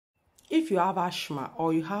If you have asthma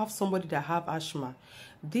or you have somebody that have asthma,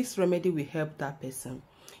 this remedy will help that person.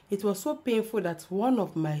 It was so painful that one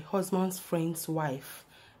of my husband's friend's wife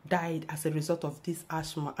died as a result of this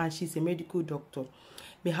asthma, and she's a medical doctor.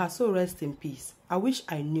 May her soul rest in peace. I wish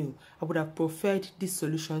I knew. I would have preferred this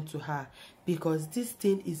solution to her, because this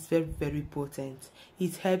thing is very, very potent.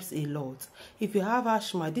 It helps a lot. If you have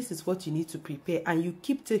asthma, this is what you need to prepare, and you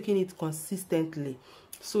keep taking it consistently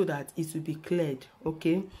so that it will be cleared.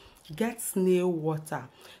 Okay, get snail water,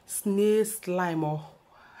 snail slime, or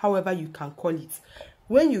however you can call it.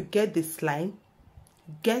 When you get the slime,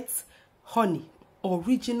 get honey,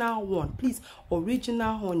 original one, please,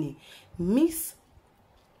 original honey. Mix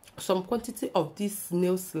some quantity of this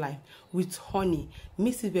snail slime with honey,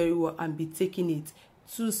 mix it very well, and be taking it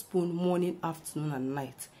 2 spoons morning, afternoon and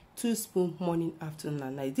night. 2 spoons morning, afternoon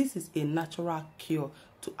and night. This is a natural cure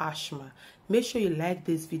to asthma. Make sure you like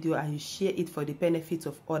this video and you share it for the benefit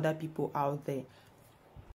of other people out there.